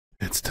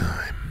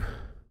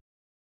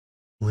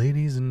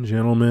Ladies and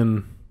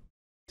gentlemen,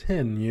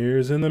 10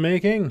 years in the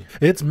making.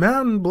 It's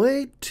Mountain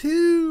Blade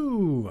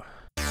 2!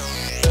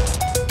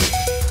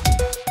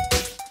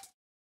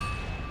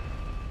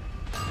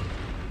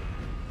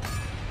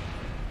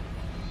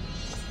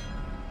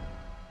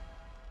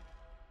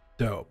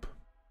 Dope.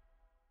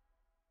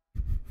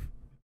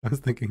 I was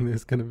thinking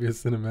there's going to be a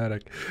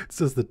cinematic. It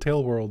says the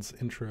Tale Worlds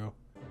intro.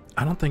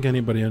 I don't think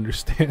anybody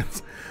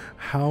understands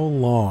how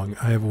long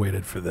I have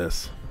waited for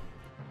this.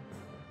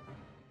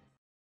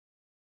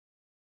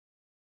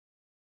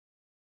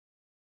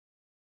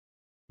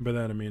 By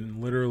that I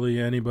mean literally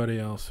anybody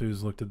else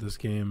who's looked at this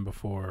game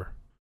before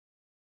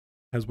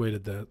has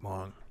waited that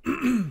long.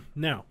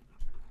 Now,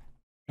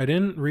 I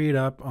didn't read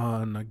up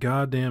on a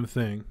goddamn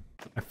thing.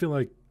 I feel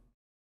like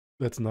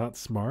that's not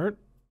smart,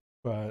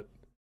 but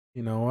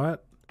you know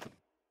what?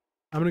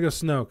 I'm gonna go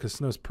snow because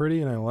snow's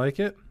pretty and I like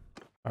it.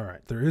 All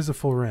right, there is a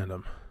full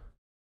random.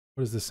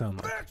 What does this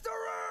sound like?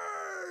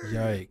 Victory!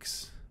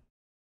 Yikes.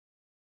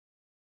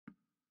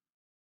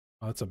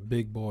 Oh, that's a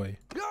big boy.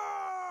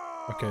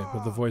 Okay,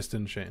 but the voice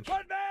didn't change.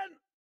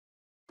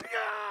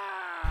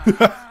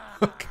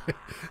 Okay.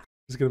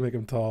 Just gonna make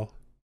him tall.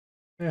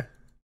 Yeah.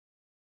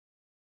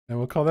 And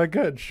we'll call that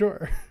good,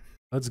 sure.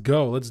 Let's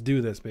go. Let's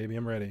do this, baby.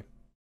 I'm ready.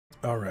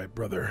 Alright,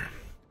 brother.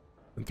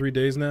 In 3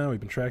 days now,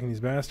 we've been tracking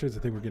these bastards. I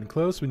think we're getting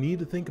close. We need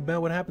to think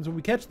about what happens when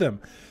we catch them.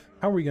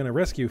 How are we gonna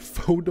rescue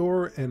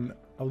Fodor and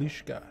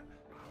Alishka?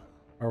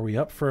 Are we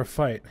up for a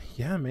fight?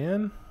 Yeah,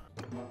 man.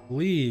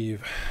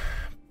 Leave.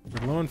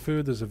 We're low on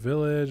food. There's a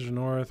village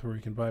north where we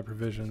can buy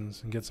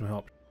provisions and get some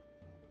help.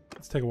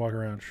 Let's take a walk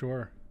around,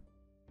 sure.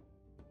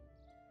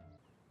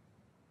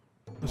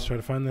 Let's try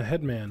to find the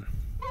headman.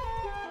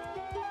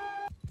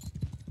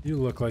 You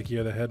look like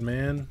you're the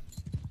headman.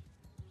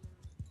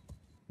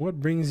 What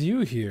brings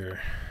you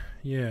here?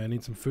 Yeah, I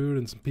need some food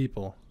and some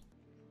people.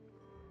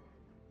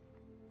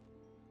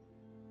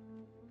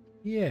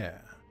 Yeah.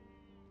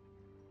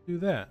 Do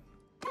that.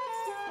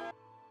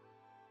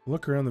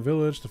 Look around the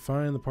village to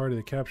find the party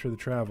that captured the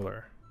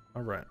traveler.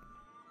 Alright.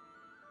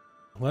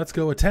 Let's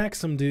go attack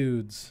some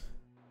dudes.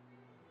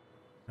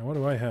 Now what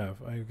do I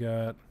have? I've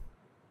got...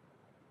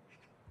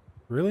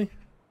 Really?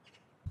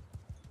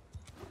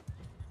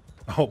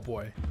 Oh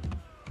boy.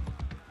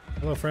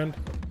 Hello, friend.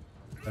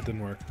 That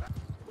didn't work.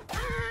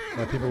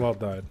 People all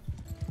died.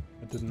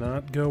 That did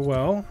not go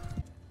well.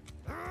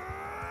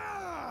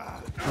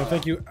 No,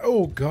 thank you.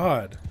 Oh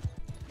god.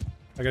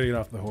 I gotta get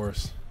off the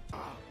horse.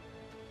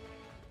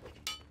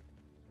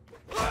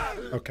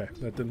 Okay,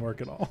 that didn't work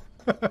at all.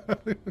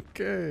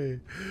 Okay.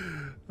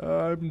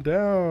 I'm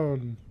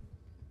down.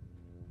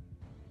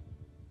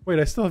 Wait,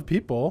 I still have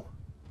people.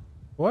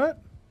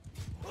 What?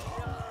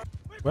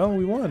 Well,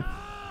 we won.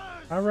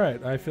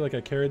 Alright, I feel like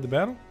I carried the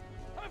battle.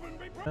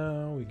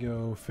 Now we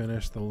go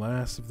finish the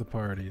last of the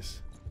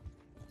parties.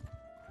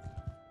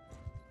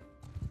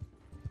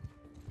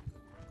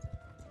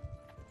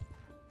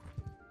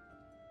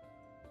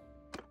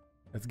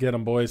 Let's get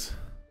them, boys.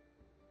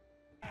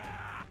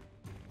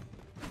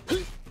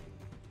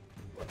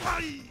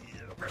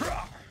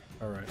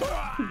 Alright.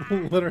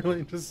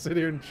 Literally just sit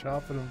here and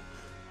chopping them.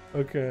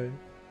 Okay.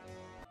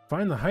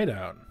 Find the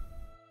hideout.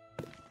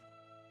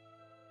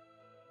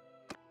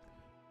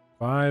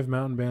 5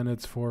 mountain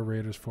bandits, 4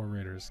 raiders, 4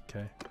 raiders.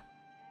 Okay.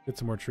 Get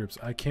some more troops.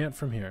 I can't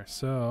from here,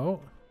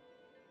 so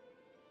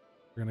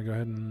we're gonna go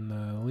ahead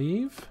and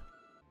leave.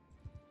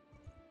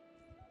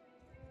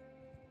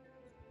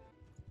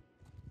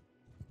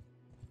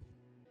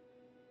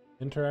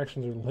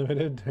 Interactions are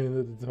limited during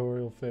the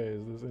tutorial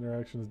phase. This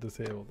interaction is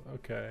disabled.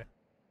 Okay.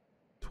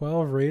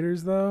 12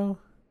 raiders though?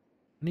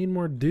 I need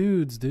more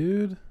dudes,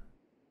 dude.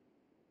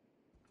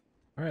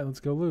 Alright, let's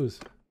go lose.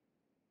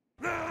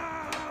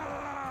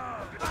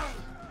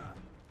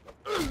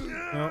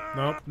 No,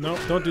 no, no,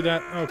 don't do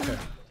that. Okay.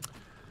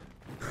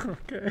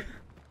 Okay.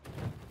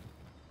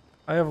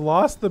 I have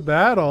lost the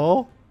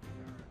battle.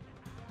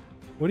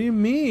 What do you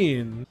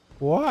mean?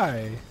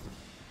 Why?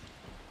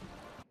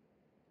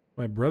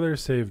 My brother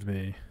saved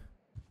me.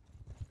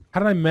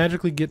 How did I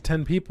magically get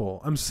 10 people?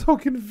 I'm so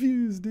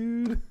confused,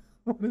 dude.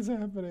 What is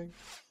happening?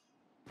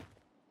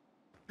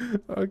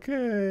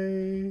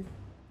 Okay.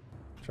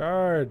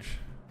 Charge.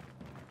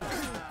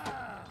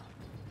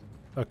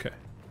 Okay.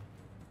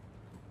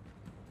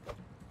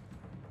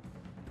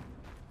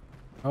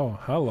 Oh,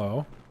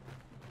 hello.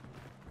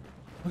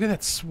 Look at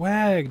that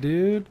swag,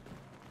 dude.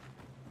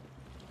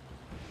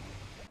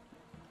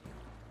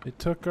 They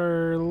took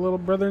our little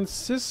brother and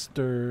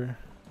sister.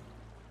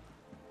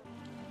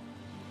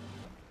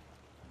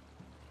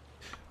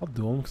 I'll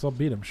duel him because I'll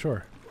beat him,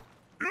 sure.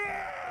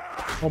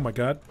 Oh my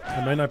god,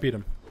 I might not beat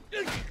him.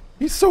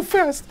 He's so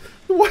fast!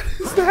 What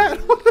is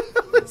that? What the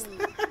hell is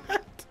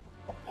that?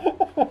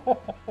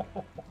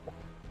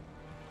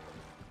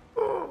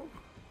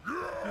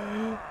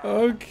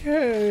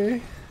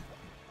 Okay.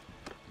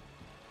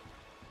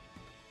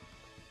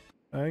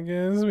 I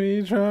guess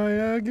we try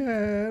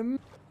again.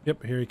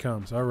 Yep, here he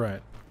comes.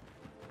 Alright.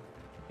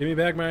 Give me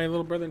back my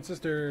little brother and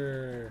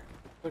sister.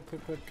 Quick,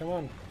 quick, quick, come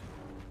on.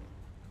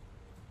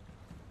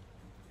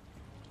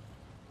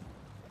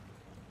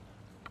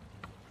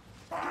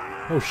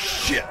 Oh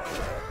shit!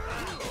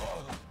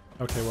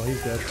 Okay, well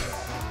he's dead.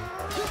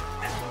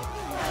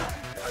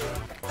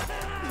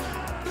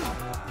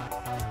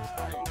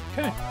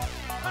 Okay.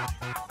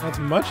 That's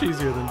much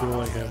easier than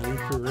dueling him. Are you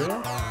for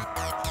real?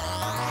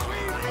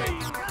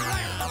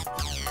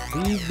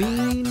 We've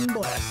been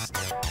blessed.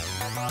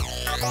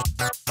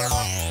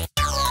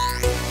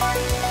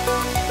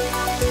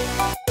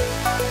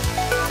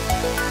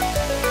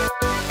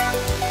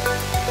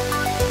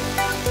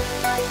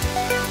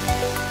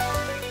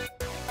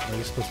 Are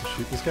you supposed to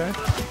shoot this guy?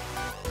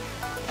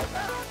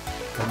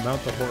 Or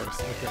mount the horse,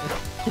 okay.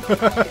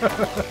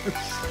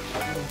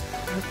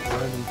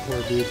 Random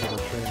poor dudes that are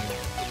training.